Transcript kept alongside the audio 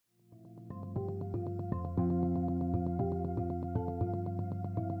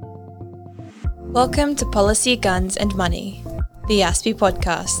Welcome to Policy, Guns and Money, the ASPI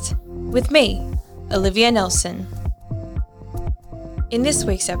podcast, with me, Olivia Nelson. In this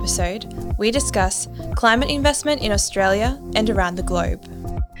week's episode, we discuss climate investment in Australia and around the globe.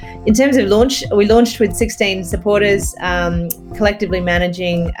 In terms of launch, we launched with 16 supporters, collectively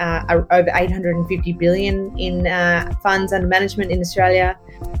managing over 850 billion in funds under management in Australia.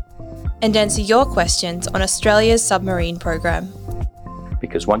 And answer your questions on Australia's submarine program.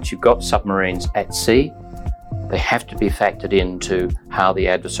 Because once you've got submarines at sea, they have to be factored into how the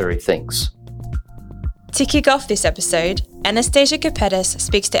adversary thinks. To kick off this episode, Anastasia Kapetis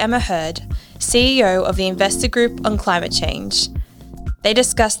speaks to Emma Hurd, CEO of the Investor Group on Climate Change. They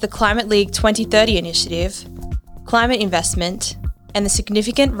discuss the Climate League 2030 initiative, climate investment, and the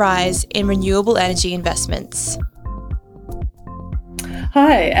significant rise in renewable energy investments.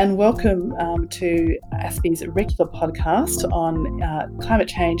 Hi, and welcome to ASPI's regular podcast on climate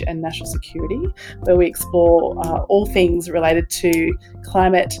change and national security, where we explore all things related to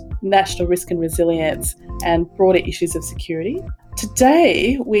climate, national risk and resilience, and broader issues of security.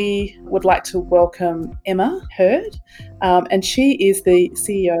 Today, we would like to welcome Emma Hurd, and she is the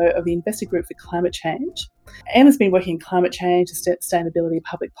CEO of the Investor Group for Climate Change. Emma's been working in climate change, sustainability,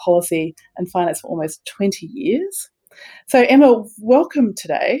 public policy, and finance for almost 20 years. So, Emma, welcome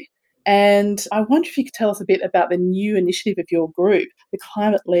today. And I wonder if you could tell us a bit about the new initiative of your group, the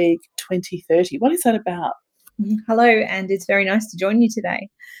Climate League 2030. What is that about? Hello, and it's very nice to join you today.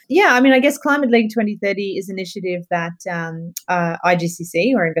 I guess Climate League 2030 is an initiative that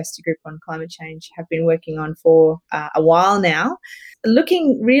IGCC, or Investor Group on Climate Change, have been working on for a while now,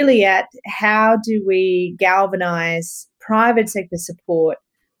 looking really at how do we galvanise private sector support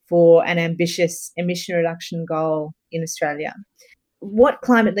for an ambitious emission reduction goal in Australia. What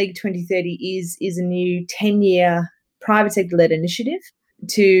Climate League 2030 is a new 10-year private sector-led initiative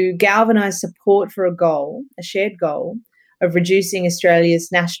to galvanise support for a shared goal, of reducing Australia's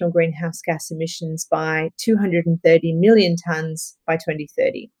national greenhouse gas emissions by 230 million tonnes by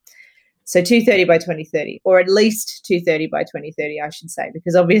 2030. So 230 by 2030, or at least 230 by 2030, I should say,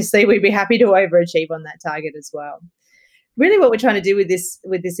 because obviously we'd be happy to overachieve on that target as well. Really what we're trying to do with this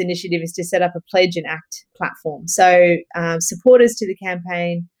initiative is to set up a pledge and act platform. So supporters to the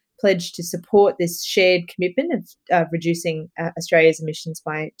campaign pledge to support this shared commitment of reducing Australia's emissions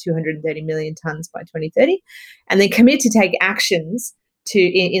by 230 million tonnes by 2030, and then commit to take actions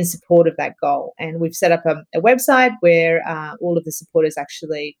in support of that goal. And we've set up a website where all of the supporters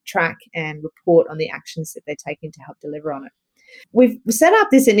actually track and report on the actions that they're taking to help deliver on it. We've set up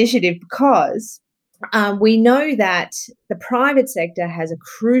this initiative because we know that the private sector has a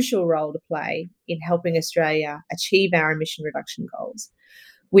crucial role to play in helping Australia achieve our emission reduction goals.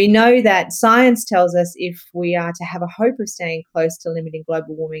 We know that science tells us if we are to have a hope of staying close to limiting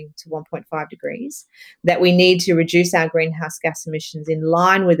global warming to 1.5 degrees, that we need to reduce our greenhouse gas emissions in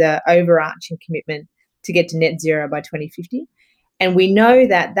line with an overarching commitment to get to net zero by 2050. And we know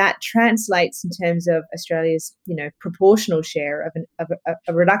that translates in terms of Australia's, proportional share of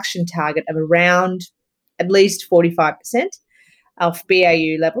a reduction target of around at least 45% of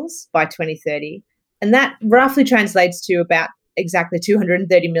BAU levels by 2030. And that roughly translates to about exactly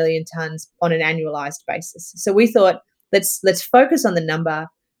 230 million tonnes on an annualised basis. So we thought, let's focus on the number,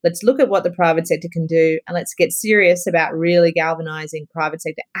 let's look at what the private sector can do, and let's get serious about really galvanising private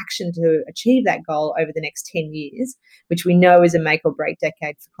sector action to achieve that goal over the next 10 years, which we know is a make or break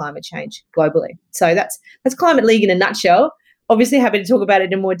decade for climate change globally. So that's Climate League in a nutshell. Obviously happy to talk about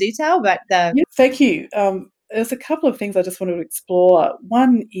it in more detail, but... Thank you. There's a couple of things I just wanted to explore.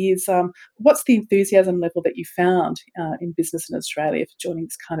 One is, what's the enthusiasm level that you found in business in Australia for joining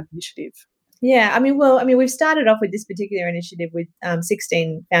this kind of initiative? Yeah, we've started off with this particular initiative with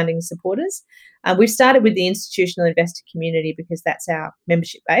 16 founding supporters. We've started with the institutional investor community because that's our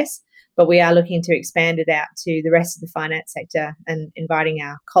membership base, but we are looking to expand it out to the rest of the finance sector and inviting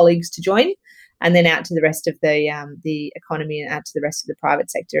our colleagues to join, and then out to the rest of the economy and out to the rest of the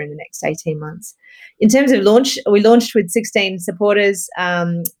private sector in the next 18 months. In terms of launch, we launched with 16 supporters,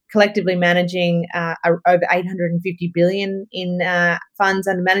 collectively managing over 850 billion in funds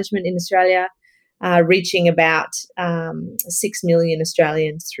under management in Australia, reaching about 6 million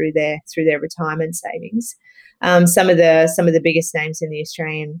Australians through their retirement savings. Some of the biggest names in the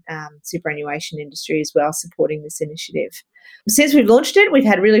Australian superannuation industry as well supporting this initiative. Since we've launched it, we've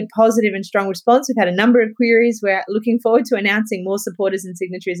had really positive and strong response. We've had a number of queries. We're looking forward to announcing more supporters and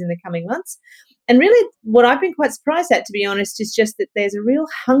signatories in the coming months. And really what I've been quite surprised at, to be honest, is just that there's a real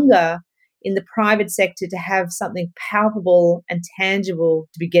hunger in the private sector to have something palpable and tangible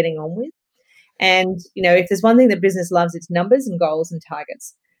to be getting on with. And, if there's one thing that business loves, it's numbers and goals and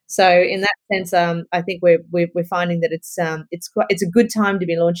targets. So in that sense, I think we're finding that it's a good time to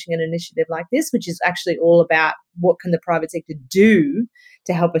be launching an initiative like this, which is actually all about what can the private sector do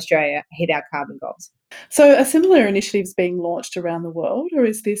to help Australia hit our carbon goals. So are similar initiatives being launched around the world, or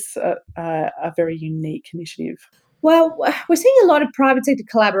is this a very unique initiative? Well, we're seeing a lot of private sector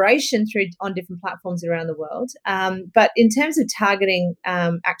collaboration on different platforms around the world. But in terms of targeting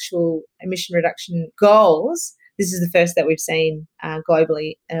actual emission reduction goals, this is the first that we've seen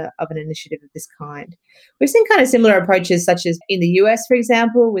globally of an initiative of this kind. We've seen kind of similar approaches, such as in the US, for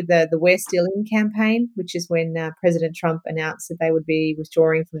example, with the We're Still In campaign, which is when President Trump announced that they would be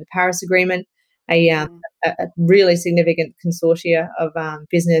withdrawing from the Paris Agreement, a really significant consortia of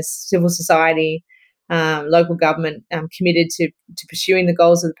business, civil society, local government committed to pursuing the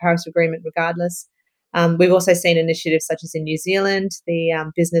goals of the Paris Agreement regardless. We've also seen initiatives such as in New Zealand,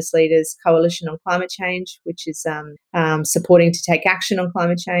 the Business Leaders Coalition on Climate Change, which is supporting to take action on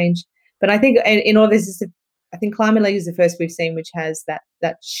climate change. But I think in all this, I think Climate League is the first we've seen which has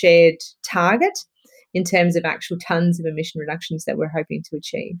that shared target in terms of actual tons of emission reductions that we're hoping to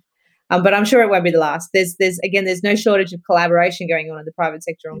achieve. But I'm sure it won't be the last. There's no shortage of collaboration going on in the private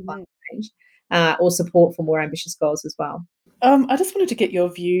sector on climate change. Or support for more ambitious goals as well. I just wanted to get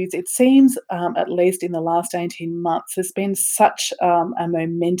your views. It seems, at least in the last 18 months, there's been such a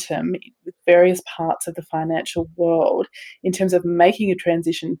momentum with various parts of the financial world in terms of making a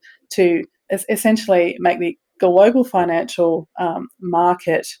transition to essentially make the global financial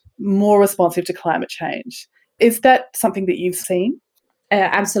market more responsive to climate change. Is that something that you've seen?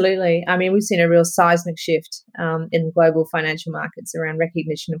 Absolutely. I mean, we've seen a real seismic shift in global financial markets around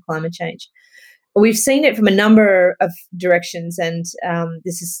recognition of climate change. We've seen it from a number of directions, and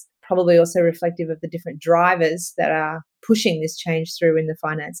this is probably also reflective of the different drivers that are pushing this change through in the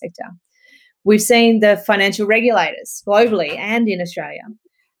finance sector. We've seen the financial regulators globally and in Australia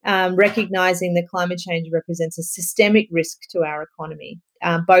recognising that climate change represents a systemic risk to our economy,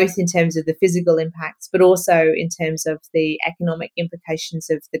 both in terms of the physical impacts, but also in terms of the economic implications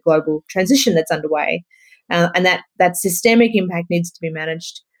of the global transition that's underway. And that systemic impact needs to be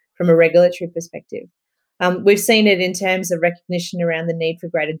managed from a regulatory perspective. We've seen it in terms of recognition around the need for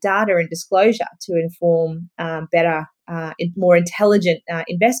greater data and disclosure to inform better, more intelligent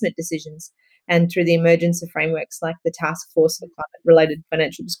investment decisions, and through the emergence of frameworks like the Task Force for Climate-Related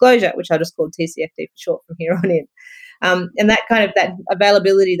Financial Disclosure, which I'll just call TCFD for short from here on in. And that kind of that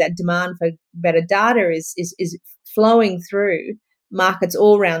availability, that demand for better data is flowing through markets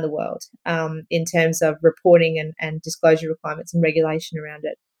all around the world in terms of reporting and disclosure requirements and regulation around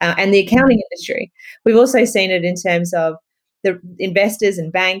it. And the accounting industry. We've also seen it in terms of the investors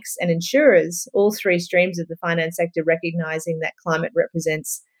and banks and insurers, all three streams of the finance sector, recognising that climate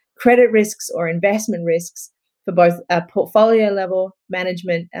represents credit risks or investment risks for both portfolio level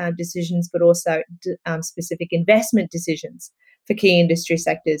management decisions, but also specific investment decisions for key industry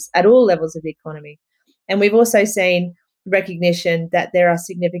sectors at all levels of the economy. And we've also seen recognition that there are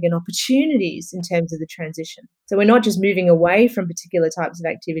significant opportunities in terms of the transition. So we're not just moving away from particular types of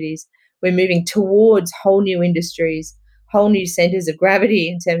activities, we're moving towards whole new industries, whole new centres of gravity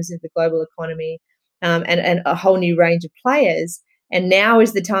in terms of the global economy, and a whole new range of players. And now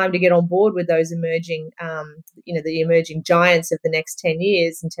is the time to get on board with those emerging, the emerging giants of the next 10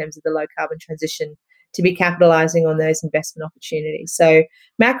 years in terms of the low carbon transition, to be capitalising on those investment opportunities. So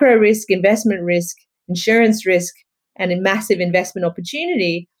macro risk, investment risk, insurance risk, and a massive investment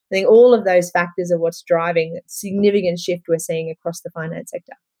opportunity, I think all of those factors are what's driving the significant shift we're seeing across the finance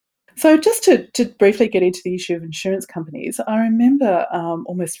sector. So just to briefly get into the issue of insurance companies, I remember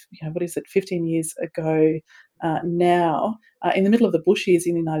almost, 15 years ago now, in the middle of the Bush years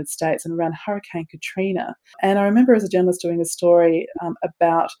in the United States and around Hurricane Katrina. And I remember as a journalist doing a story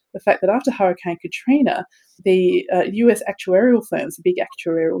about the fact that after Hurricane Katrina, the US actuarial firms, the big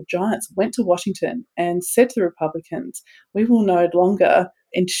actuarial giants, went to Washington and said to the Republicans, we will no longer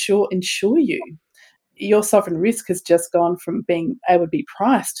insure you. Your sovereign risk has just gone from being able to be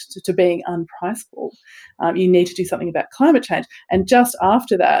priced to being unpriceable. You need to do something about climate change. And just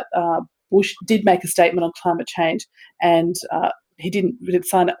after that, Bush did make a statement on climate change, and he didn't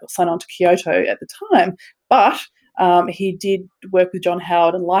sign on to Kyoto at the time, but he did work with John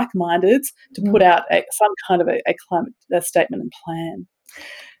Howard and like-mindeds to put out some kind of a climate statement and plan.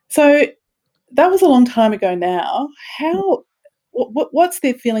 So that was a long time ago now. What's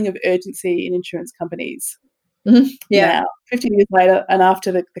their feeling of urgency in insurance companies now, 15 years later, and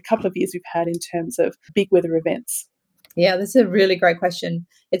after the couple of years we've had in terms of big weather events? Yeah, that's a really great question.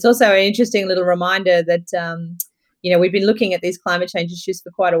 It's also an interesting little reminder that, we've been looking at these climate change issues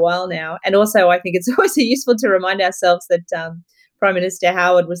for quite a while now. And also I think it's also useful to remind ourselves that Prime Minister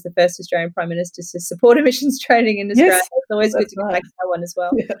Howard was the first Australian Prime Minister to support emissions trading in Australia. Yes, It's always good to go right. back to that one as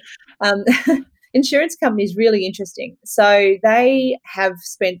well. Yeah. Insurance companies, really interesting. So they have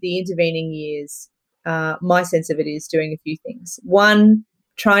spent the intervening years, my sense of it is, doing a few things. One,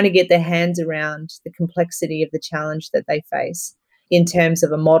 trying to get their hands around the complexity of the challenge that they face in terms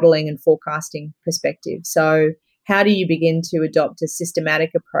of a modelling and forecasting perspective. So how do you begin to adopt a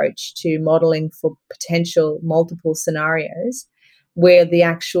systematic approach to modelling for potential multiple scenarios where the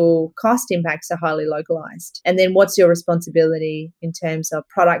actual cost impacts are highly localized? And then what's your responsibility in terms of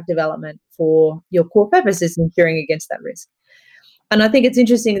product development for your core purposes, ensuring against that risk? And I think it's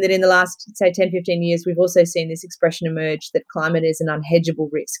interesting that in the last, say, 10, 15 years, we've also seen this expression emerge that climate is an unhedgeable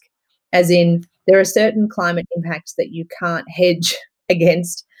risk, as in there are certain climate impacts that you can't hedge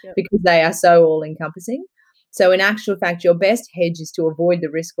against because they are so all-encompassing. So in actual fact, your best hedge is to avoid the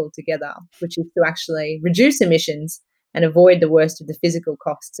risk altogether, which is to actually reduce emissions and avoid the worst of the physical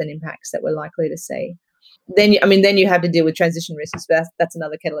costs and impacts that we're likely to see. Then you have to deal with transition risks, but that's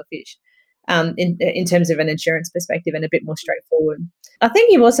another kettle of fish. In terms of an insurance perspective, and a bit more straightforward. I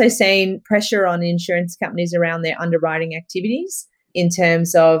think you've also seen pressure on insurance companies around their underwriting activities in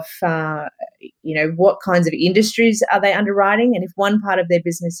terms of, what kinds of industries are they underwriting? And if one part of their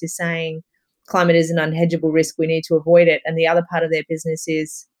business is saying climate is an unhedgeable risk, we need to avoid it, and the other part of their business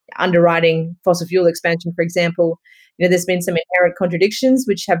is underwriting fossil fuel expansion, for example, there's been some inherent contradictions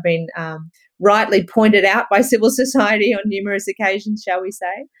which have been rightly pointed out by civil society on numerous occasions, shall we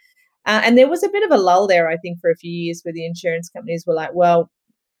say. And there was a bit of a lull there, I think, for a few years where the insurance companies were like, well,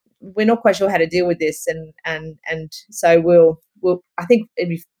 we're not quite sure how to deal with this. And so we'll I think it'd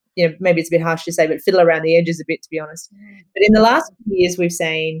be, maybe it's a bit harsh to say, but fiddle around the edges a bit, to be honest. But in the last few years, we've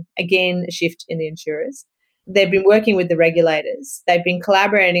seen, again, a shift in the insurers. They've been working with the regulators. They've been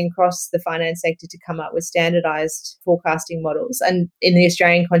collaborating across the finance sector to come up with standardised forecasting models. And in the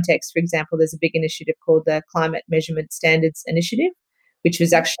Australian context, for example, there's a big initiative called the Climate Measurement Standards Initiative, which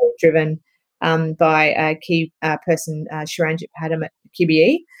was actually driven by a key person, Shiranjit Padam at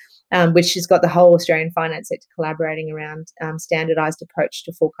QBE, which has got the whole Australian finance sector collaborating around standardised approach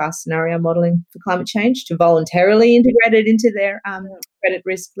to forecast scenario modelling for climate change, to voluntarily integrate it into their credit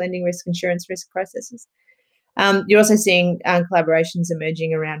risk, lending risk, insurance risk processes. You're also seeing collaborations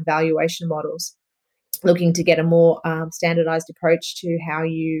emerging around valuation models, looking to get a more standardised approach to how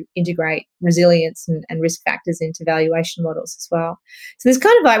you integrate resilience and risk factors into valuation models as well. So there's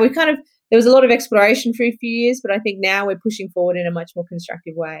there was a lot of exploration for a few years, but I think now we're pushing forward in a much more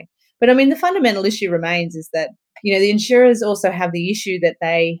constructive way. But I mean, the fundamental issue remains is that, the insurers also have the issue that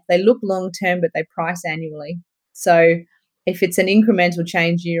they look long term, but they price annually. So if it's an incremental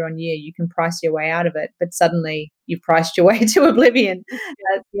change year on year, you can price your way out of it, but suddenly you've priced your way to oblivion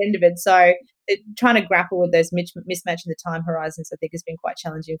at the end of it. So trying to grapple with those mismatch in the time horizons, I think, has been quite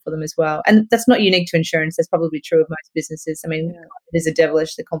challenging for them as well. And that's not unique to insurance. That's probably true of most businesses. I mean, it is a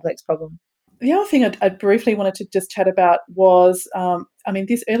the complex problem. The other thing I briefly wanted to just chat about was,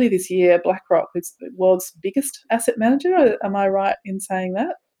 earlier this year, BlackRock, who's the world's biggest asset manager, am I right in saying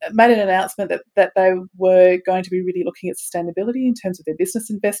that, made an announcement that they were going to be really looking at sustainability in terms of their business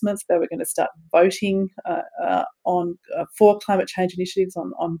investments. They were going to start voting for climate change initiatives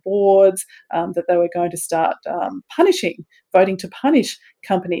on boards, that they were going to start voting to punish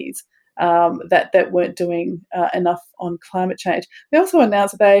companies that weren't doing enough on climate change. They also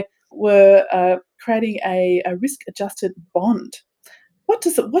announced that they were creating a risk-adjusted bond. What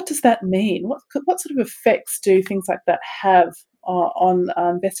does that mean? What sort of effects do things like that have on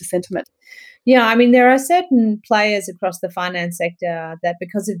investor sentiment? Yeah, I mean, there are certain players across the finance sector that,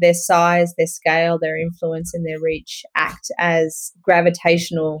 because of their size, their scale, their influence and their reach, act as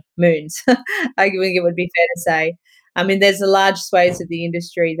gravitational moons. I think it would be fair to say. I mean, there's a large swathes of the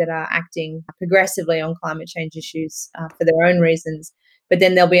industry that are acting progressively on climate change issues for their own reasons. But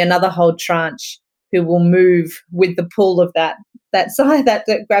then there'll be another whole tranche who will move with the pull of that side, that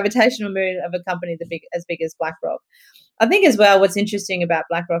gravitational moon of a company as big as BlackRock. I think as well, what's interesting about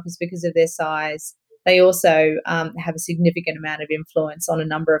BlackRock is because of their size, they also have a significant amount of influence on a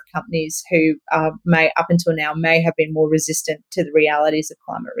number of companies who up until now may have been more resistant to the realities of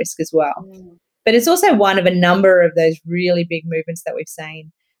climate risk as well. But it's also one of a number of those really big movements that we've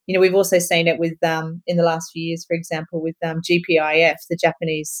seen. We've also seen it with in the last few years, for example, with GPIF, the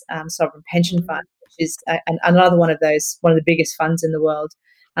Japanese sovereign pension fund, which is another one of the biggest funds in the world,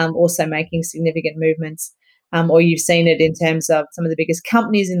 also making significant movements. Or you've seen it in terms of some of the biggest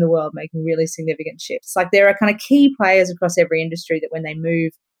companies in the world making really significant shifts. Like, there are kind of key players across every industry that when they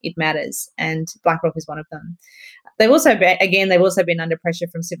move, it matters, and BlackRock is one of them. They've also been under pressure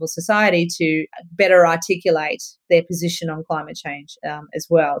from civil society to better articulate their position on climate change as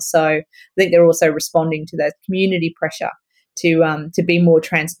well. So I think they're also responding to that community pressure to be more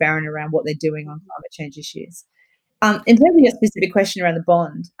transparent around what they're doing on climate change issues. In terms of your specific question around the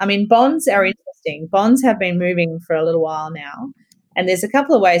bond, I mean, bonds are interesting. Bonds have been moving for a little while now, and there's a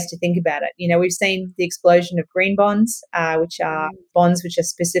couple of ways to think about it. We've seen the explosion of green bonds, which are bonds which are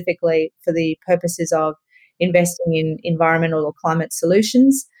specifically for the purposes of investing in environmental or climate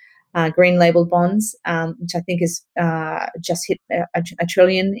solutions, green labeled bonds, which I think is just hit a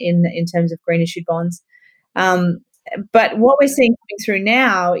trillion in terms of green issued bonds. But what we're seeing coming through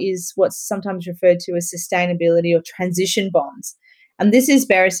now is what's sometimes referred to as sustainability or transition bonds. And this is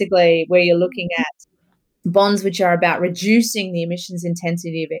basically where you're looking at bonds which are about reducing the emissions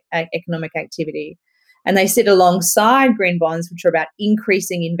intensity of economic activity. And they sit alongside green bonds, which are about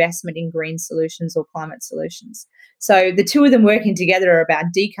increasing investment in green solutions or climate solutions. So the two of them working together are about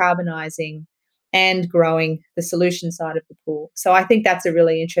decarbonising and growing the solution side of the pool. So I think that's a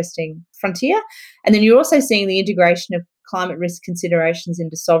really interesting frontier. And then you're also seeing the integration of climate risk considerations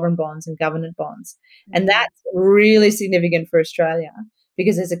into sovereign bonds and government bonds. And that's really significant for Australia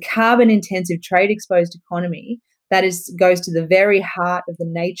because as a carbon-intensive, trade-exposed economy, that goes to the very heart of the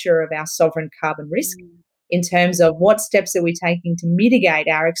nature of our sovereign carbon risk in terms of what steps are we taking to mitigate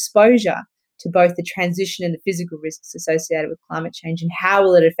our exposure to both the transition and the physical risks associated with climate change, and how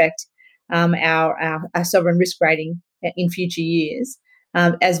will it affect our sovereign risk rating in future years,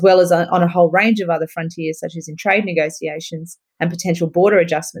 as well as on a whole range of other frontiers, such as in trade negotiations and potential border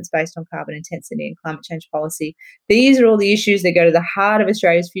adjustments based on carbon intensity and climate change policy. These are all the issues that go to the heart of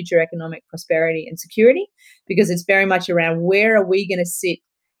Australia's future economic prosperity and security, because it's very much around where are we going to sit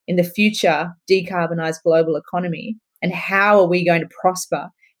in the future decarbonised global economy, and how are we going to prosper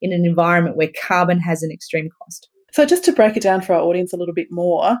in an environment where carbon has an extreme cost. So just to break it down for our audience a little bit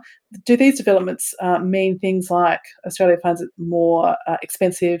more, do these developments mean things like Australia finds it more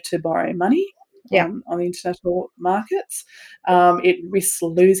expensive to borrow money on the international markets? It risks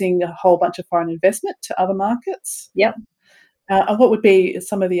losing a whole bunch of foreign investment to other markets? Yep. And what would be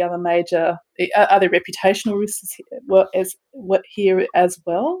some of the other major, are there reputational risks here as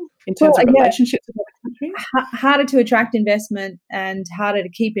well in terms of relationships with other countries? Harder to attract investment and harder to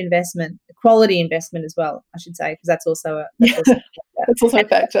keep investment, quality investment as well, I should say, because that's also a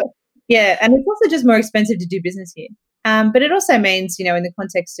factor. Yeah, and it's also just more expensive to do business here. But it also means, in the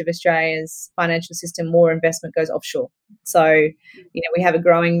context of Australia's financial system, more investment goes offshore. So, we have a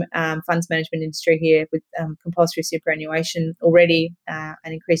growing funds management industry here with compulsory superannuation already. An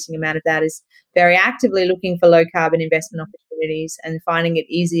increasing amount of that is very actively looking for low carbon investment opportunities and finding it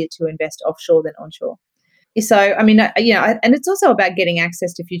easier to invest offshore than onshore. So, and it's also about getting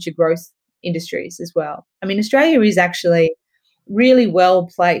access to future growth industries as well. Australia is actually really well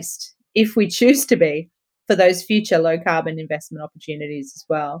placed, if we choose to be, for those future low carbon investment opportunities as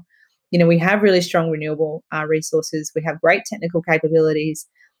well. We have really strong renewable resources. We have great technical capabilities.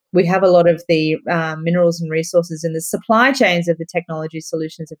 We have a lot of the minerals and resources in the supply chains of the technology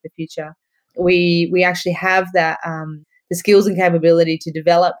solutions of the future. We actually have that the skills and capability to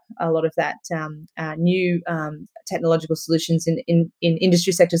develop a lot of that new technological solutions in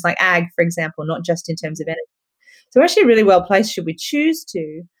industry sectors like ag, for example, not just in terms of energy. So we're actually really well placed should we choose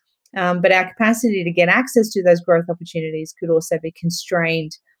to. But our capacity to get access to those growth opportunities could also be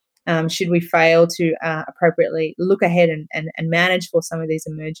constrained should we fail to appropriately look ahead and manage for some of these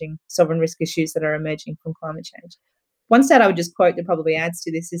emerging sovereign risk issues that are emerging from climate change. One stat I would just quote that probably adds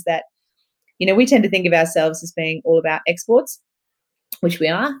to this is that, we tend to think of ourselves as being all about exports, which we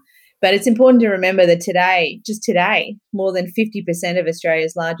are. But it's important to remember that today, more than 50% of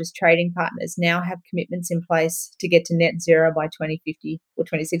Australia's largest trading partners now have commitments in place to get to net zero by 2050 or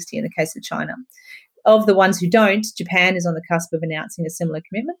 2060 in the case of China. Of the ones who don't, Japan is on the cusp of announcing a similar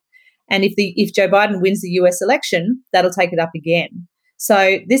commitment. And if Joe Biden wins the US election, that'll take it up again.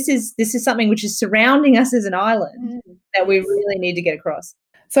 So this is something which is surrounding us as an island that we really need to get across.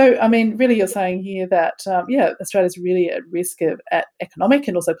 So, really you're saying here that, Australia's really at risk of economic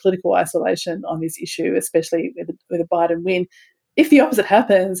and also political isolation on this issue, especially with a Biden win. If the opposite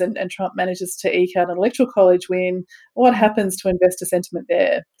happens and Trump manages to eke out an electoral college win, what happens to investor sentiment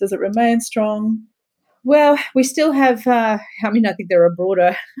there? Does it remain strong? Well, we still have, I think there are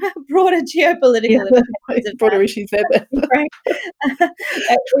broader geopolitical broader issues there.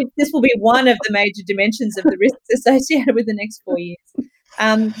 This will be one of the major dimensions of the risks associated with the next 4 years.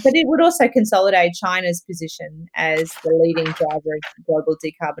 But it would also consolidate China's position as the leading driver of global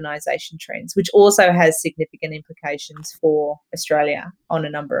decarbonisation trends, which also has significant implications for Australia on a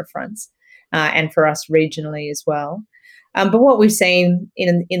number of fronts, and for us regionally as well. But what we've seen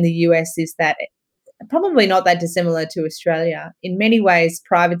in the US is that, probably not that dissimilar to Australia, in many ways,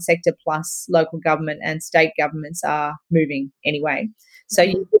 private sector plus local government and state governments are moving anyway. So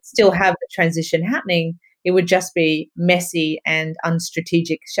you would still have the transition happening. It would just be messy and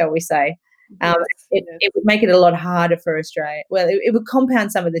unstrategic, shall we say. It would make it a lot harder for Australia. Well, it would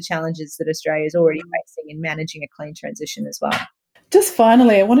compound some of the challenges that Australia is already facing in managing a clean transition as well. Just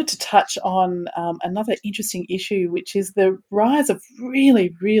finally, I wanted to touch on another interesting issue, which is the rise of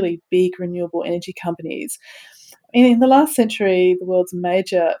really, really big renewable energy companies. In the last century, the world's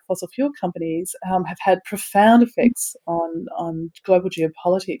major fossil fuel companies have had profound effects on global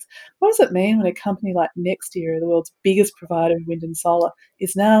geopolitics. What does it mean when a company like Nexteer, the world's biggest provider of wind and solar,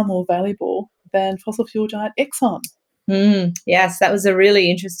 is now more valuable than fossil fuel giant Exxon? Yes, that was a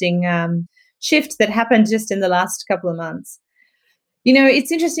really interesting shift that happened just in the last couple of months. You know,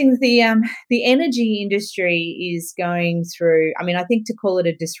 it's interesting that the energy industry is going through, I mean, I think to call it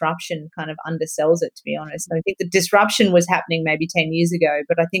a disruption kind of undersells it, to be honest. I think the disruption was happening maybe 10 years ago,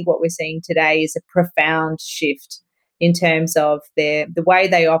 but I think what we're seeing today is a profound shift in terms of the way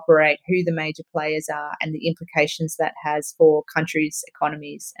they operate, who the major players are, and the implications that has for countries'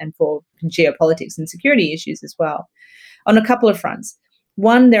 economies and for geopolitics and security issues as well, on a couple of fronts.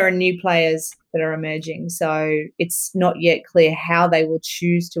 One, there are new players that are emerging, so it's not yet clear how they will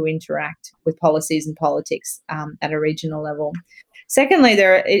choose to interact with policies and politics at a regional level. Secondly,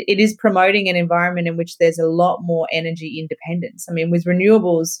 it is promoting an environment in which there's a lot more energy independence. I mean, with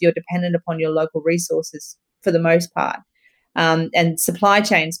renewables, you're dependent upon your local resources for the most part, and supply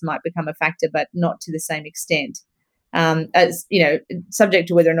chains might become a factor, but not to the same extent. As you know, subject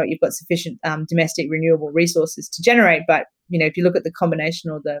to whether or not you've got sufficient domestic renewable resources to generate. But you know, if you look at the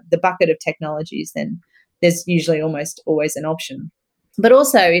combination or the bucket of technologies, then there's usually almost always an option. But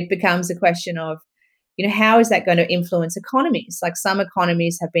also, it becomes a question of, you know, how is that going to influence economies? Like, some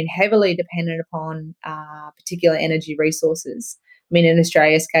economies have been heavily dependent upon particular energy resources. I mean, in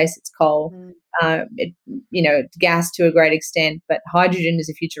Australia's case, it's coal, gas to a great extent, but hydrogen is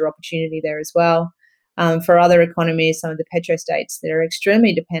a future opportunity there as well. For other economies, some of the petrostates that are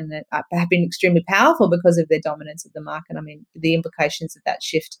extremely dependent have been extremely powerful because of their dominance of the market. I mean, the implications of that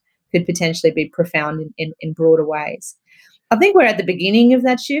shift could potentially be profound in broader ways. I think we're at the beginning of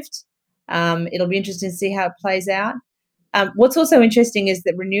that shift. It'll be interesting to see how it plays out. What's also interesting is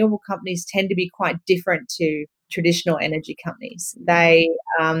that renewable companies tend to be quite different to traditional energy companies. They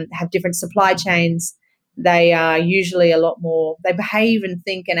have different supply chains. They are usually a lot more, they behave and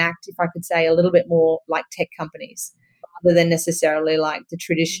think and act, if I could say, a little bit more like tech companies rather than necessarily like the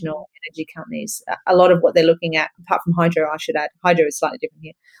traditional energy companies. A lot of what they're looking at, apart from hydro, I should add, hydro is slightly different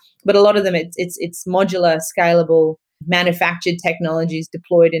here, but a lot of them, it's modular, scalable, manufactured technologies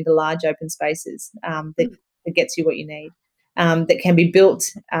deployed into large open spaces that gets you what you need, that can be built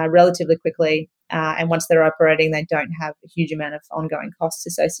relatively quickly. And once they're operating, they don't have a huge amount of ongoing costs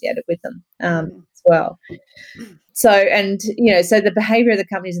associated with them as well. So the behavior of the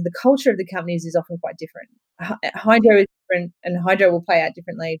companies and the culture of the companies is often quite different. Hydro is different, and hydro will play out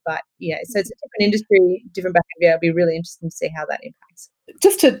differently. But so it's a different industry, different behavior. It'll be really interesting to see how that impacts.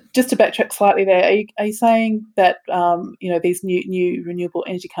 Just to backtrack slightly there, are you saying that these new renewable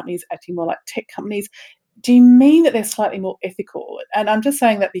energy companies acting more like tech companies? Do you mean that they're slightly more ethical? And I'm just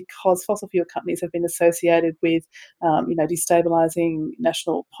saying that because fossil fuel companies have been associated with, destabilising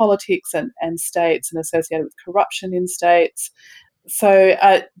national politics and states, and associated with corruption in states. So,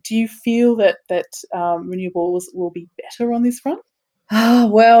 do you feel that renewables will be better on this front? Oh,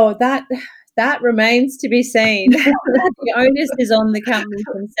 well, that remains to be seen. The onus is on the companies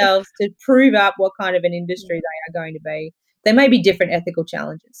themselves to prove up what kind of an industry they are going to be. There may be different ethical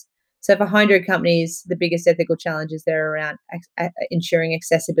challenges. So for hydro companies, the biggest ethical challenges there are around ensuring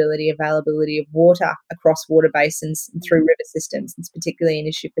accessibility, availability of water across water basins and through river systems. It's particularly an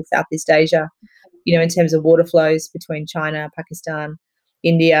issue for Southeast Asia, in terms of water flows between China, Pakistan,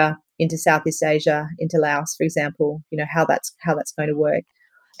 India, into Southeast Asia, into Laos, for example, how that's going to work.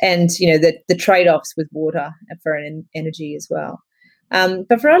 And, the trade-offs with water for energy as well.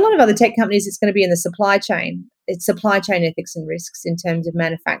 But for a lot of other tech companies, it's going to be in the supply chain. It's supply chain ethics and risks in terms of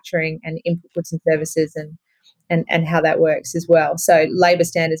manufacturing and inputs and services and how that works as well. So labour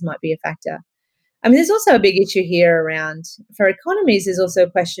standards might be a factor. I mean, there's also a big issue here around, for economies, there's also a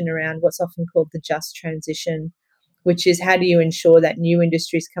question around what's often called the just transition, which is how do you ensure that new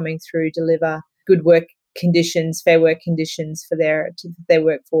industries coming through deliver good work conditions, fair work conditions for their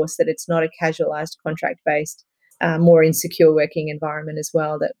workforce, that it's not a casualised, contract-based, more insecure working environment as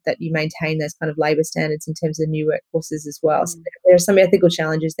well, that you maintain those kind of labour standards in terms of new workforces as well. So there are some ethical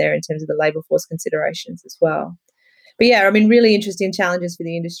challenges there in terms of the labour force considerations as well. But yeah, I mean, really interesting challenges for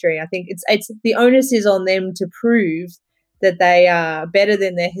the industry. I think it's the onus is on them to prove that they are better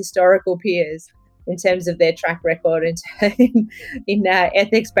than their historical peers in terms of their track record in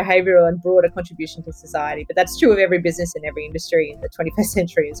ethics, behavioural and broader contribution to society. But that's true of every business and every industry in the 21st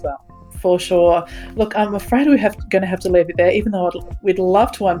century as well. For sure. Look, I'm afraid we're going to have to leave it there, even though we'd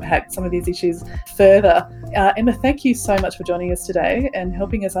love to unpack some of these issues further. Emma, thank you so much for joining us today and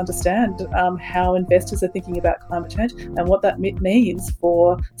helping us understand how investors are thinking about climate change and what that means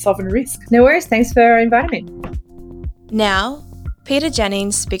for sovereign risk. No worries. Thanks for inviting me. Now, Peter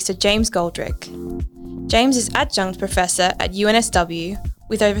Jennings speaks to James Goldrick. James is adjunct professor at UNSW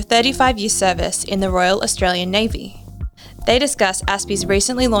with over 35 years service in the Royal Australian Navy. They discuss ASPI's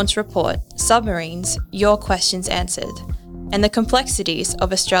recently launched report, Submarines, Your Questions Answered, and the complexities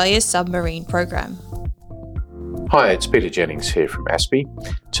of Australia's submarine program. Hi, it's Peter Jennings here from ASPI.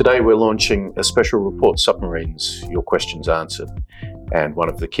 Today we're launching a special report, Submarines, Your Questions Answered. And one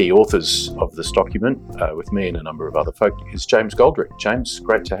of the key authors of this document, with me and a number of other folk, is James Goldrick. James,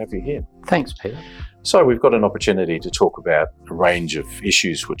 great to have you here. Thanks, Peter. So we've got an opportunity to talk about a range of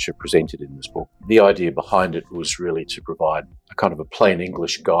issues which are presented in this book. The idea behind it was really to provide a kind of a plain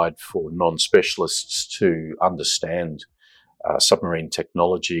English guide for non-specialists to understand submarine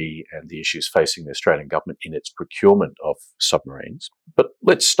technology and the issues facing the Australian government in its procurement of submarines. But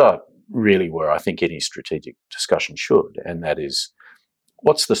let's start really where I think any strategic discussion should, and that is,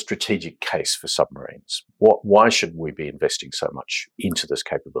 what's the strategic case for submarines? Why should we be investing so much into this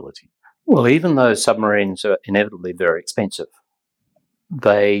capability? Well, even though submarines are inevitably very expensive,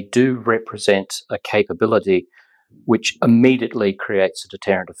 they do represent a capability which immediately creates a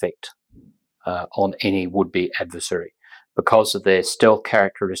deterrent effect on any would-be adversary because of their stealth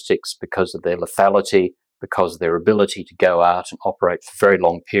characteristics, because of their lethality, because of their ability to go out and operate for very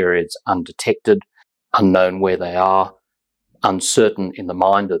long periods undetected, unknown where they are, uncertain in the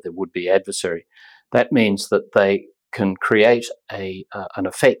mind of the would-be adversary. That means that they can create an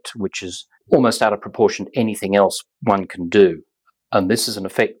effect which is almost out of proportion to anything else one can do. And this is an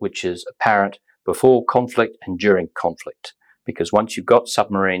effect which is apparent before conflict and during conflict, because once you've got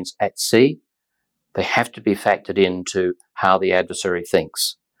submarines at sea, they have to be factored into how the adversary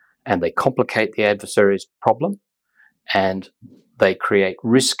thinks. And they complicate the adversary's problem, and they create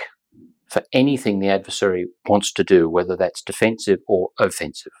risk for anything the adversary wants to do, whether that's defensive or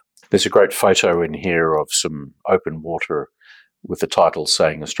offensive. There's a great photo in here of some open water with the title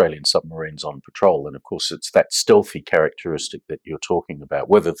saying Australian submarines on patrol. And of course, it's that stealthy characteristic that you're talking about.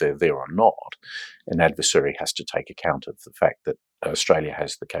 Whether they're there or not, an adversary has to take account of the fact that Australia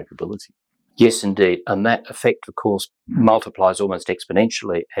has the capability. Yes, indeed. And that effect, of course, multiplies almost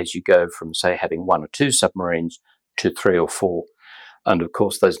exponentially as you go from, say, having 1 or 2 submarines to 3 or 4. And of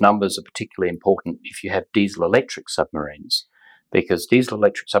course, those numbers are particularly important if you have diesel-electric submarines, because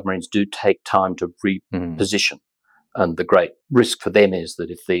diesel-electric submarines do take time to reposition. And the great risk for them is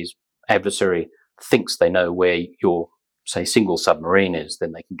that if the adversary thinks they know where your, say, single submarine is,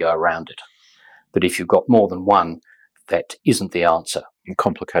 then they can go around it. But if you've got more than one, that isn't the answer. It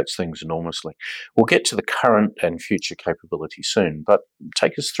complicates things enormously. We'll get to the current and future capability soon, but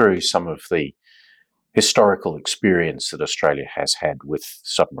take us through some of the historical experience that Australia has had with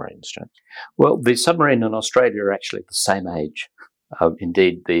submarines, James. Well, the submarine in Australia are actually the same age.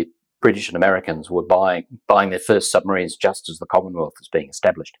 Indeed, the British and Americans were buying their first submarines just as the Commonwealth was being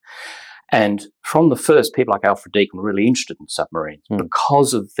established. And from the first, people like Alfred Deakin were really interested in submarines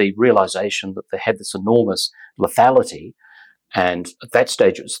because of the realisation that they had this enormous lethality. And at that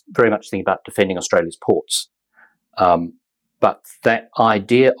stage, it was very much thinking about defending Australia's ports. But that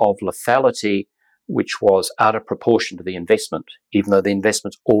idea of lethality, which was out of proportion to the investment, even though the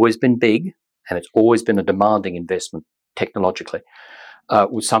investment's always been big and it's always been a demanding investment technologically,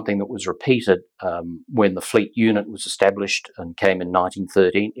 was something that was repeated when the Fleet Unit was established and came in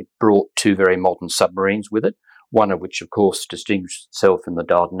 1913. It brought 2 very modern submarines with it, one of which, of course, distinguished itself in the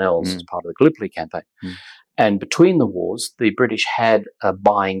Dardanelles as part of the Gallipoli campaign. And between the wars, the British had a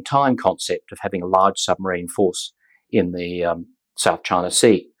buying time concept of having a large submarine force in the South China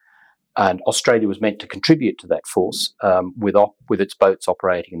Sea. And Australia was meant to contribute to that force with its boats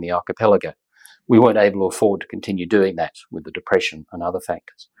operating in the archipelago. We weren't able to afford to continue doing that with the Depression and other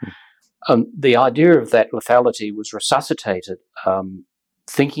factors. The idea of that lethality was resuscitated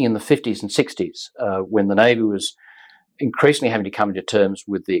thinking in the 50s and 60s when the Navy was increasingly having to come to terms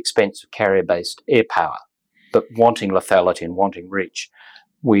with the expense of carrier-based air power, but wanting lethality and wanting reach,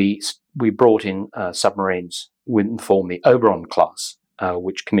 we brought in submarines with form the Oberon class,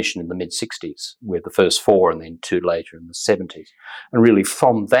 which commissioned in the mid-60s, with the first 4 and then 2 later in the 70s. And really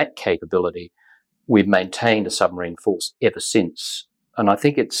from that capability, we've maintained a submarine force ever since. And I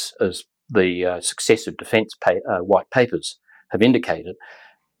think it's, as the successive defence white papers have indicated,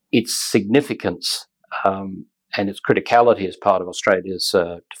 its significance and its criticality as part of Australia's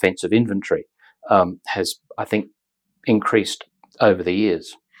defensive inventory has, I think, increased over the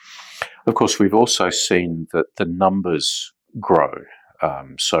years. Of course, we've also seen that the numbers grow.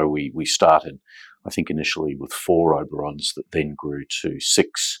 So we started, I think, initially with 4 Oberons that then grew to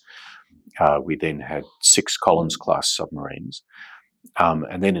 6. We then had 6 Collins-class submarines.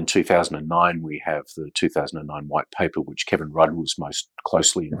 And then in 2009, we have the 2009 White Paper, which Kevin Rudd was most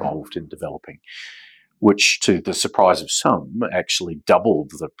closely involved in developing, which, to the surprise of some, actually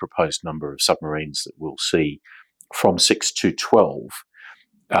doubled the proposed number of submarines that we'll see from 6 to 12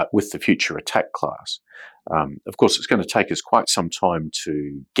 with the future attack class. Of course, it's going to take us quite some time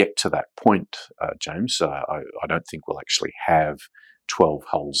to get to that point, James. I don't think we'll actually have 12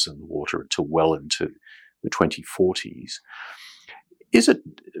 hulls in the water until well into the 2040s. Is it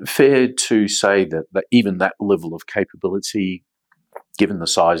fair to say that even that level of capability, given the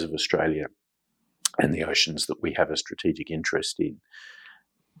size of Australia and the oceans that we have a strategic interest in,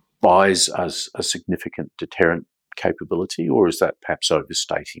 buys us a significant deterrent capability, or is that perhaps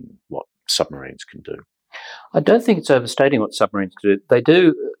overstating what submarines can do? I don't think it's overstating what submarines do. They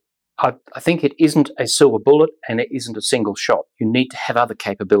do. I think it isn't a silver bullet and it isn't a single shot. You need to have other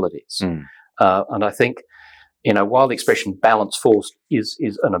capabilities. And I think, while the expression balanced force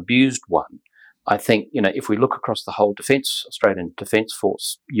is an abused one, I think, if we look across the whole Australian Defence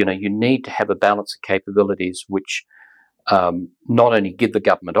Force, you need to have a balance of capabilities which not only give the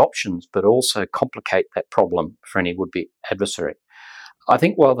government options, but also complicate that problem for any would-be adversary. I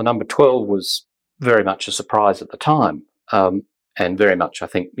think while the number 12 was very much a surprise at the time, and very much, I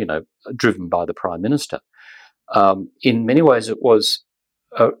think, driven by the Prime Minister, in many ways it was,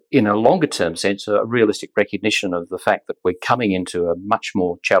 in a longer-term sense, a realistic recognition of the fact that we're coming into a much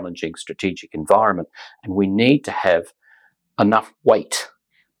more challenging strategic environment, and we need to have enough weight.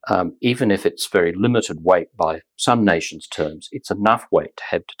 Even if it's very limited weight by some nations' terms, it's enough weight to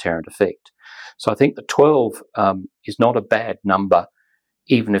have deterrent effect. So I think the 12 is not a bad number,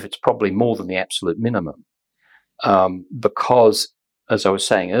 even if it's probably more than the absolute minimum, because, as I was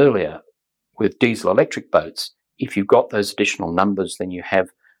saying earlier, with diesel-electric boats, if you've got those additional numbers, then you have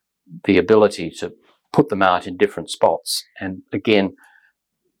the ability to put them out in different spots and, again,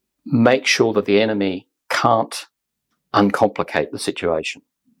 make sure that the enemy can't uncomplicate the situation.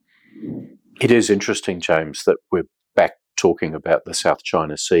 It is interesting, James, that we're back talking about the South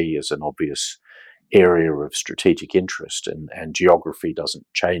China Sea as an obvious area of strategic interest, and geography doesn't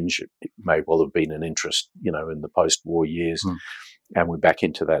change. It may well have been an interest, in the post-war years, and we're back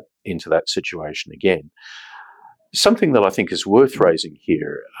into that situation again. Something that I think is worth raising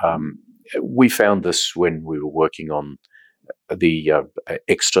here, we found this when we were working on the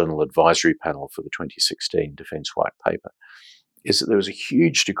external advisory panel for the 2016 Defence White Paper, is that there was a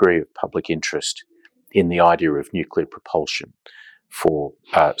huge degree of public interest in the idea of nuclear propulsion for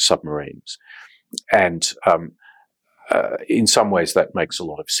submarines. And in some ways that makes a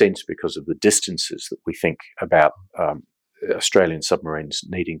lot of sense because of the distances that we think about Australian submarines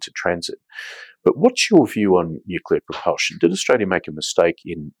needing to transit. But what's your view on nuclear propulsion? Did Australia make a mistake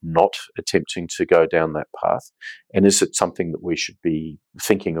in not attempting to go down that path? And is it something that we should be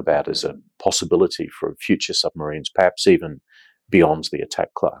thinking about as a possibility for future submarines, perhaps even beyond the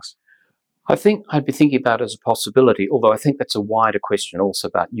attack class? I think I'd be thinking about it as a possibility, although I think that's a wider question also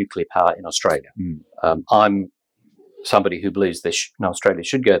about nuclear power in Australia. I'm somebody who believes Australia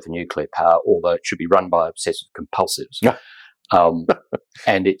should go for nuclear power, although it should be run by obsessive compulsives.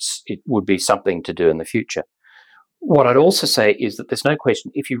 And it would be something to do in the future. What I'd also say is that there's no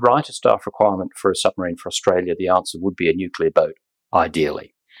question, if you write a staff requirement for a submarine for Australia, the answer would be a nuclear boat,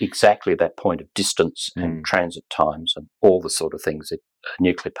 ideally. Exactly that point of distance and transit times and all the sort of things that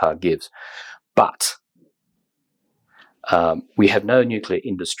nuclear power gives. But we have no nuclear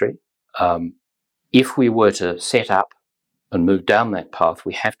industry. If we were to set up and move down that path,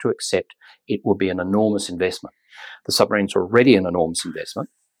 we have to accept it will be an enormous investment. The submarines are already an enormous investment,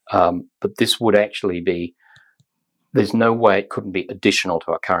 but this would actually be, there's no way it couldn't be additional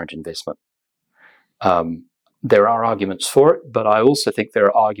to our current investment. there are arguments for it, but I also think there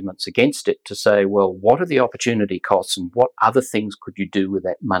are arguments against it to say, well, what are the opportunity costs and what other things could you do with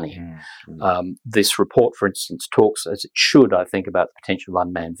that money? This report, for instance, talks, as it should, I think, about the potential of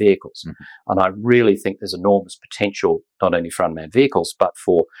unmanned vehicles. And I really think there's enormous potential, not only for unmanned vehicles, but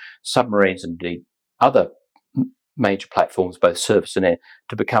for submarines and indeed other major platforms, both surface and air,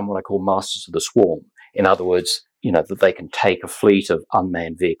 to become what I call masters of the swarm. In other words, that they can take a fleet of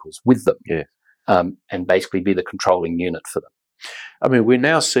unmanned vehicles with them. Yeah. And basically be the controlling unit for them. I mean, we're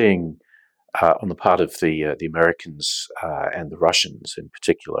now seeing on the part of the Americans and the Russians in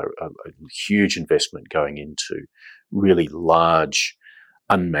particular a huge investment going into really large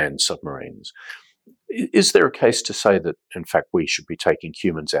unmanned submarines. Is there a case to say that, in fact, we should be taking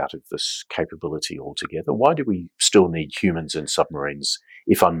humans out of this capability altogether? Why do we still need humans in submarines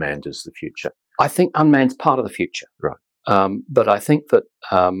if unmanned is the future? I think unmanned's part of the future. Right. But I think that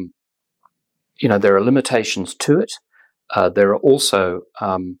there are limitations to it. There are also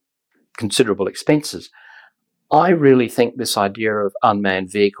considerable expenses. I really think this idea of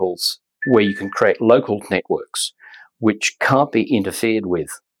unmanned vehicles where you can create local networks which can't be interfered with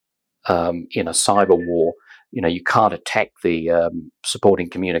in a cyber war. You can't attack the supporting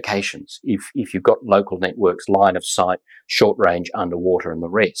communications. If you've got local networks, line of sight, short range, underwater and the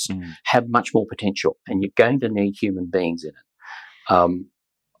rest, have much more potential, and you're going to need human beings in it.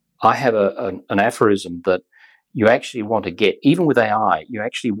 I have an aphorism that you actually want to get, even with AI, you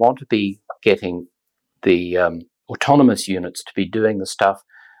actually want to be getting the autonomous units to be doing the stuff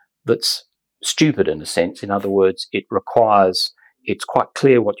that's stupid in a sense. In other words, it's quite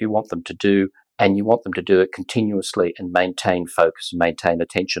clear what you want them to do, and you want them to do it continuously and maintain focus and maintain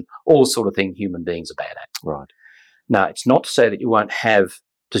attention, all the sort of thing human beings are bad at. Right. Now, it's not to say that you won't have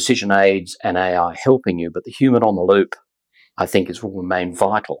decision aids and AI helping you, but the human on the loop, I think, will remain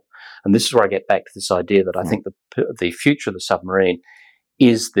vital. And this is where I get back to this idea that I think the future of the submarine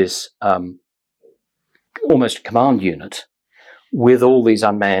is this almost command unit with all these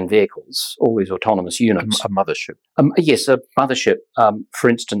unmanned vehicles, all these autonomous units. A mothership. Yes, a mothership. For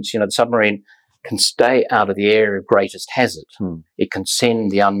instance, the submarine can stay out of the area of greatest hazard. It can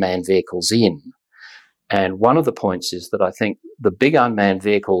send the unmanned vehicles in. And one of the points is that I think the big unmanned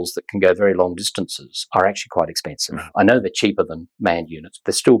vehicles that can go very long distances are actually quite expensive. I know they're cheaper than manned units,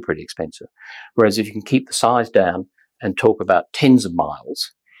 but they're still pretty expensive. Whereas if you can keep the size down and talk about tens of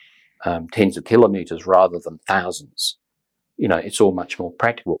miles, tens of kilometres rather than thousands, it's all much more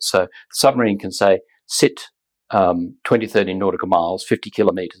practical. So the submarine can say, sit 20, 30 nautical miles, 50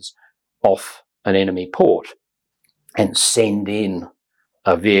 kilometres off an enemy port and send in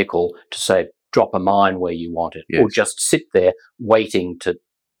a vehicle to say, drop a mine where you want it, or just sit there waiting to,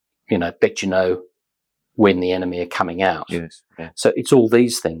 let you know when the enemy are coming out. Yes. Yeah. So it's all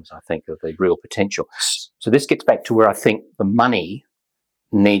these things, I think, are the real potential. So this gets back to where I think the money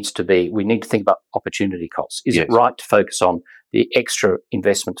needs to be. We need to think about opportunity costs. Is it right to focus on the extra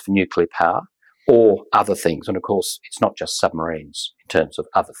investments for nuclear power or other things? And of course, it's not just submarines in terms of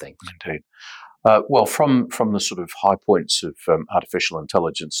other things. Indeed. Well, from the sort of high points of artificial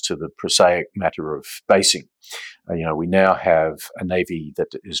intelligence to the prosaic matter of basing, we now have a Navy that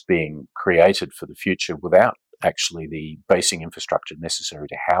is being created for the future without actually the basing infrastructure necessary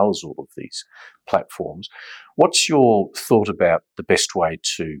to house all of these platforms. What's your thought about the best way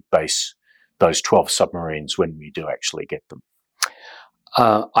to base those 12 submarines when we do actually get them?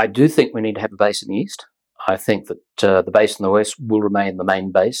 I do think we need to have a base in the east. I think that the base in the west will remain the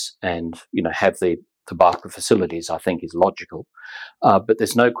main base and, have the bulk of facilities, I think, is logical. But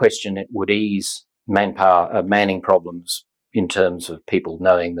there's no question it would ease manning problems in terms of people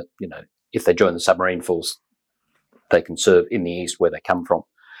knowing that, if they join the submarine force, they can serve in the east where they come from.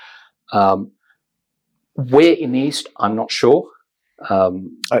 Where in the east, I'm not sure.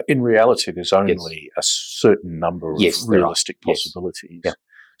 In reality, there's only a certain number of realistic possibilities. Yeah.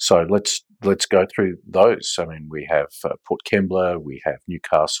 So let's go through those. I mean, we have Port Kembla, we have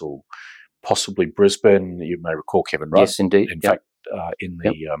Newcastle, possibly Brisbane. You may recall Kevin Rudd. Yes, indeed. In fact, in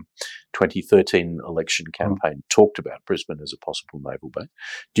the 2013 election campaign, talked about Brisbane as a possible naval base.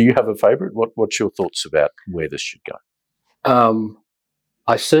 Do you have a favourite? What's your thoughts about where this should go?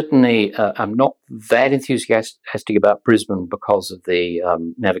 I certainly am not that enthusiastic about Brisbane because of the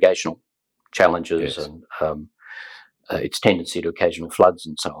navigational challenges and its tendency to occasional floods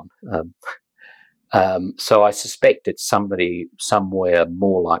and so on. So I suspect it's somebody somewhere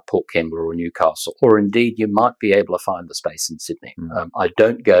more like Port Kembla or Newcastle, or indeed you might be able to find the space in Sydney. I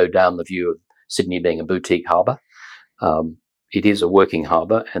don't go down the view of Sydney being a boutique harbour. It is a working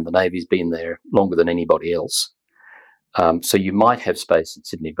harbour and the Navy's been there longer than anybody else. So you might have space in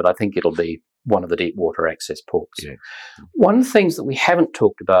Sydney, but I think it'll be one of the deep water access ports. Yeah. One of the things that we haven't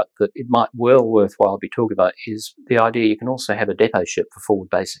talked about that it might worthwhile be talking about is the idea you can also have a depot ship for forward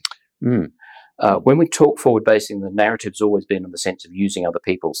basing. When we talk forward basing, the narrative's always been in the sense of using other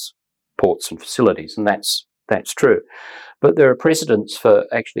people's ports and facilities, and that's true. But there are precedents for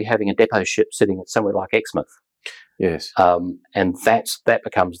actually having a depot ship sitting at somewhere like Exmouth. Yes. And that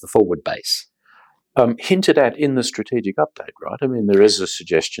becomes the forward base. Hinted at in the strategic update, right? I mean, there is a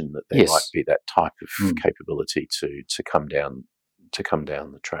suggestion that there might be that type of capability to come down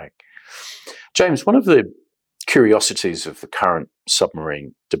the track. James, one of the curiosities of the current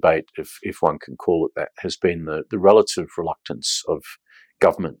submarine debate, if one can call it that, has been the relative reluctance of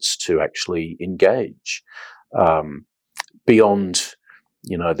governments to actually engage beyond,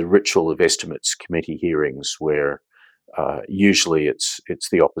 the ritual of estimates committee hearings where usually it's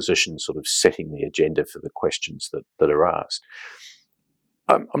the opposition sort of setting the agenda for the questions that are asked.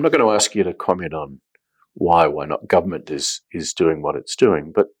 I'm not going to ask you to comment on why not government is doing what it's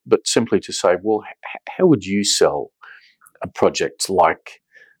doing, but simply to say, well, how would you sell a project like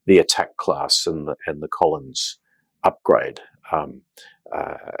the Attack class and the Collins upgrade?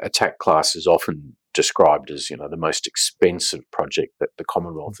 Attack class is often described as the most expensive project that the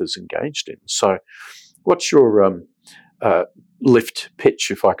Commonwealth is engaged in. So, what's your lift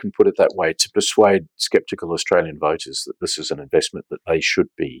pitch, if I can put it that way, to persuade sceptical Australian voters that this is an investment that they should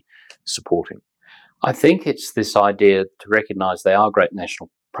be supporting? I think it's this idea to recognise they are great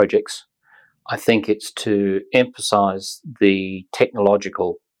national projects. I think it's to emphasise the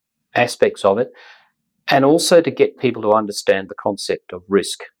technological aspects of it, and also to get people to understand the concept of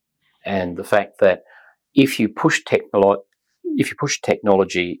risk and the fact that if you push technology,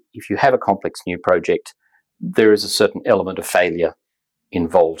 if you have a complex new project, there is a certain element of failure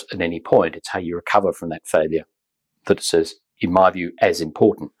involved at any point. It's how you recover from that failure that is, in my view, as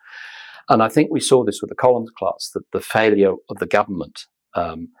important. And I think we saw this with the Collins class, that the failure of the government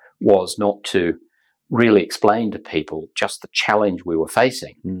was not to really explain to people just the challenge we were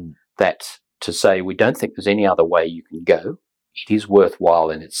facing, that to say we don't think there's any other way you can go. It is worthwhile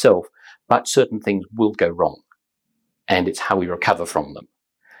in itself, but certain things will go wrong, and it's how we recover from them.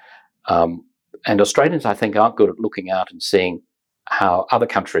 And Australians, I think, aren't good at looking out and seeing how other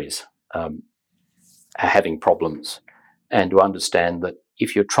countries are having problems, and to understand that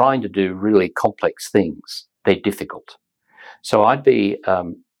if you're trying to do really complex things, they're difficult. So I'd be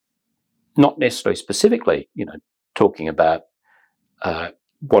not necessarily specifically, talking about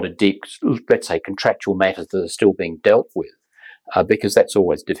what are deep, let's say, contractual matters that are still being dealt with, because that's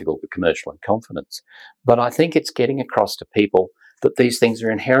always difficult with commercial and confidence. But I think it's getting across to people that these things are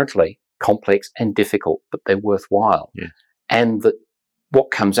inherently complex and difficult, but they're worthwhile. Yeah. And that what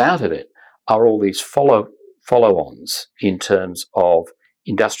comes out of it are all these follow-ons in terms of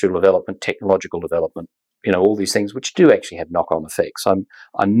industrial development, technological development, all these things which do actually have knock-on effects. I'm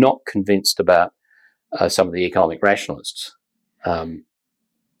not convinced about some of the economic rationalists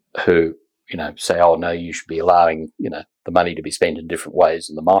who, say, oh, no, you should be allowing, the money to be spent in different ways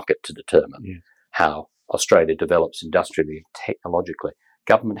and the market to determine how Australia develops industrially and technologically.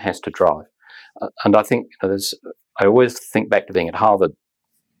 Government has to drive. And I think I always think back to being at Harvard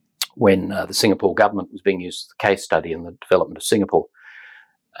when the Singapore government was being used as a case study in the development of Singapore.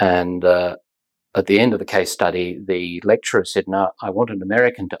 And at the end of the case study, the lecturer said, no, I want an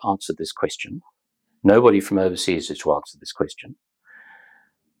American to answer this question. Nobody from overseas is to answer this question.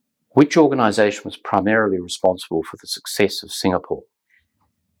 Which organisation was primarily responsible for the success of Singapore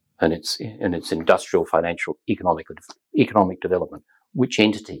and its industrial, financial, economic development? Which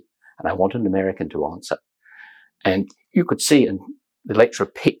entity? And I want an American to answer. And you could see, and the lecturer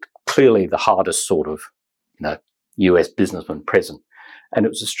picked clearly the hardest sort of, US businessman present. And it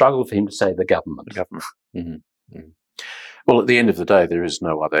was a struggle for him to say the government. Mm-hmm. Mm-hmm. Well, at the end of the day, there is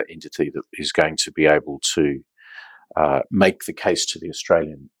no other entity that is going to be able to make the case to the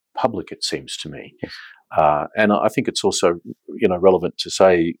Australian public, it seems to me. Yes. And I think it's also, relevant to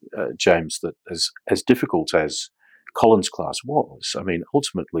say, James, that as difficult as Collins class was, I mean,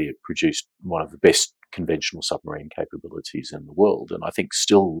 ultimately it produced one of the best conventional submarine capabilities in the world, and I think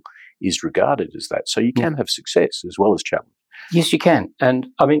still is regarded as that. So you can have success as well as challenge. Yes, you can. And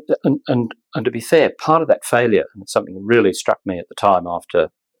I mean, and to be fair, part of that failure, and it's something that really struck me at the time after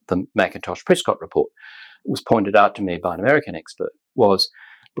the McIntosh-Prescott report was pointed out to me by an American expert, was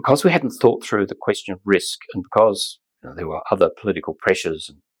because we hadn't thought through the question of risk, and because there were other political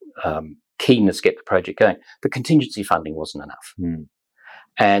pressures and keenness to get the project going, the contingency funding wasn't enough.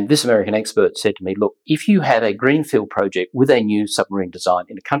 And this American expert said to me, look, if you have a greenfield project with a new submarine design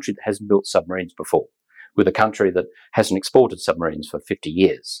in a country that hasn't built submarines before, with a country that hasn't exported submarines for 50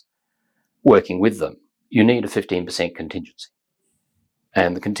 years, working with them, you need a 15% contingency.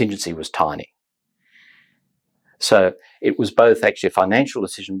 And the contingency was tiny. So it was both actually a financial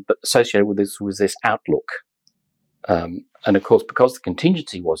decision, but associated with this was this outlook. And of course, because the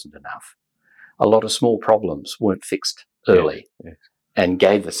contingency wasn't enough, a lot of small problems weren't fixed early and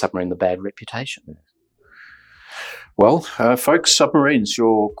gave the submarine the bad reputation. Well, folks, submarines,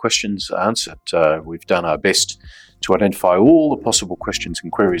 your questions are answered. We've done our best to identify all the possible questions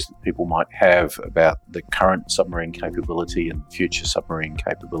and queries that people might have about the current submarine capability and future submarine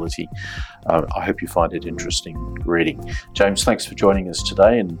capability. I hope you find it interesting reading. James, thanks for joining us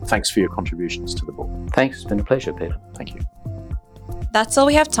today, and thanks for your contributions to the book. Thanks, it's been a pleasure, Peter. Thank you. That's all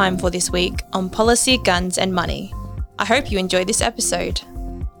we have time for this week on Policy, Guns and Money. I hope you enjoyed this episode.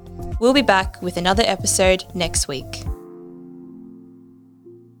 We'll be back with another episode next week.